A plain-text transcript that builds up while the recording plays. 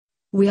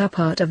We are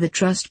part of the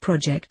Trust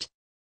Project.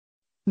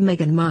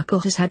 Meghan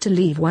Markle has had to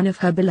leave one of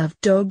her beloved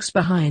dogs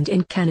behind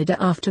in Canada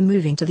after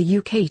moving to the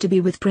UK to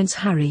be with Prince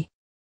Harry.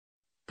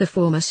 The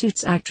former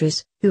Suits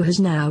actress, who has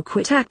now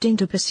quit acting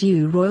to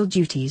pursue royal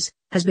duties,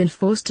 has been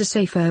forced to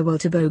say farewell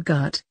to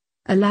Bogart,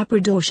 a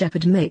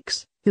Labrador-shepherd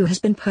mix, who has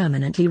been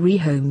permanently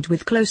rehomed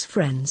with close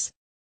friends.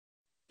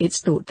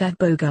 It's thought that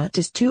Bogart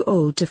is too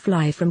old to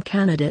fly from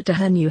Canada to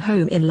her new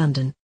home in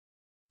London.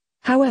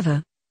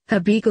 However, her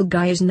beagle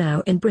Guy is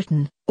now in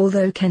Britain,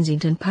 although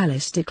Kensington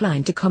Palace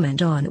declined to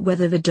comment on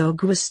whether the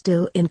dog was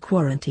still in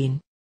quarantine.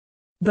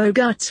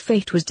 Bogart's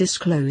fate was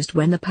disclosed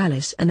when the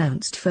palace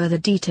announced further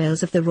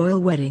details of the royal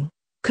wedding,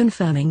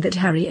 confirming that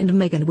Harry and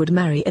Meghan would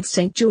marry at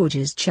St.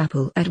 George's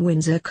Chapel at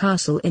Windsor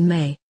Castle in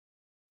May.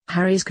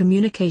 Harry's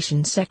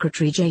communications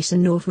secretary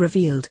Jason North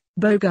revealed,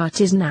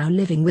 "Bogart is now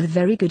living with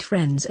very good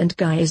friends and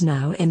Guy is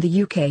now in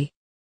the UK."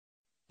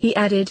 He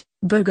added,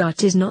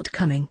 "Bogart is not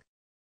coming."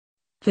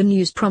 The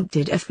news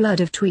prompted a flood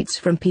of tweets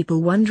from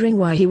people wondering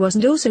why he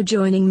wasn't also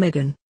joining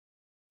Meghan.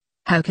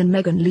 How can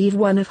Meghan leave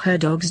one of her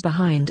dogs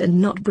behind and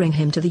not bring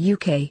him to the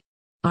UK?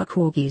 Are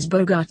corgis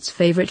Bogart's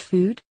favorite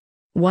food?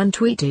 One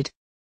tweeted.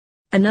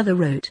 Another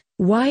wrote,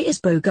 "Why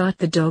is Bogart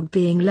the dog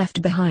being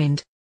left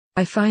behind?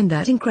 I find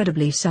that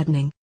incredibly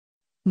saddening.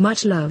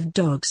 Much loved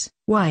dogs,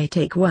 why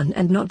take one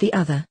and not the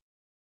other?"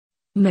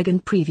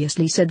 Meghan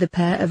previously said the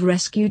pair of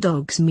rescue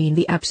dogs mean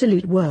the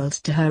absolute world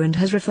to her and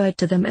has referred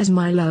to them as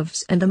my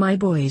loves and the my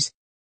boys.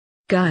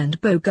 Guy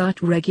and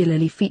Bogart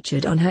regularly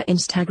featured on her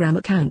Instagram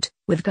account,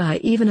 with Guy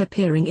even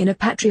appearing in a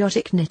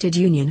patriotic knitted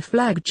Union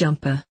flag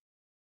jumper.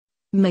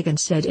 Meghan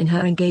said in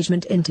her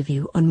engagement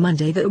interview on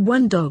Monday that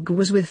one dog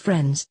was with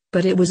friends,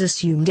 but it was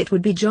assumed it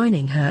would be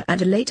joining her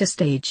at a later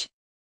stage.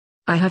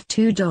 "I have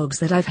two dogs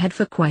that I've had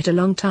for quite a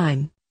long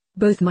time,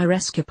 both my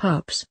rescue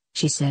pups,"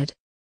 she said.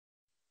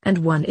 "And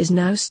one is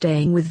now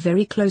staying with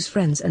very close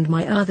friends and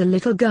my other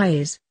little guy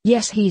is,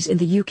 yes, he's in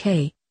the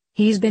UK,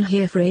 he's been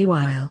here for a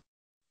while.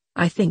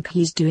 I think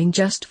he's doing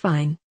just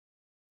fine."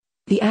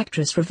 The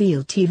actress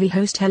revealed TV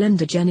host Helen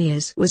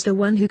DeGeneres was the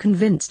one who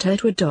convinced her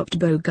to adopt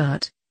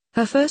Bogart,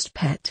 her first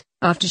pet,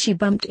 after she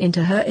bumped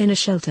into her in a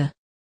shelter.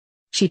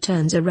 She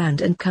turns around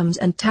and comes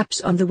and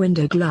taps on the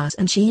window glass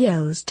and she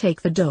yells,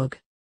 "Take the dog."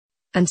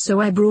 "And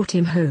so I brought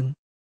him home.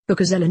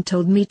 Because Ellen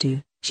told me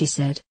to," she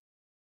said.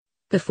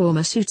 The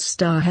former Suits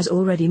star has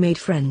already made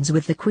friends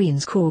with the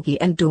Queen's corgi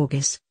and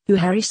Dorcas, who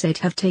Harry said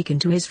have taken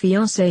to his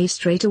fiancée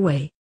straight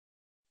away.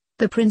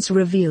 The prince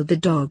revealed the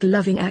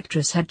dog-loving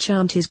actress had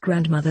charmed his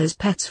grandmother's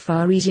pets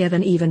far easier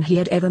than even he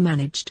had ever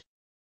managed.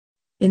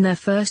 In their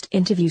first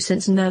interview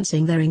since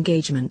announcing their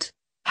engagement,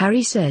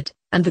 Harry said,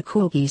 "And the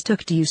corgis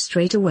took to you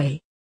straight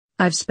away.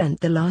 I've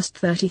spent the last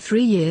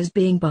 33 years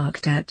being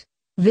barked at.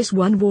 This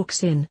one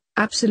walks in,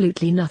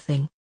 absolutely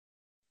nothing."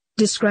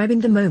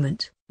 Describing the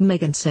moment,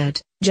 Meghan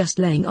said, "Just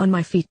laying on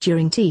my feet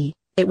during tea,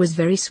 it was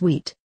very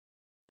sweet."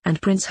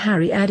 And Prince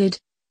Harry added,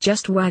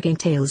 "Just wagging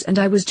tails and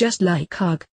I was just like hug."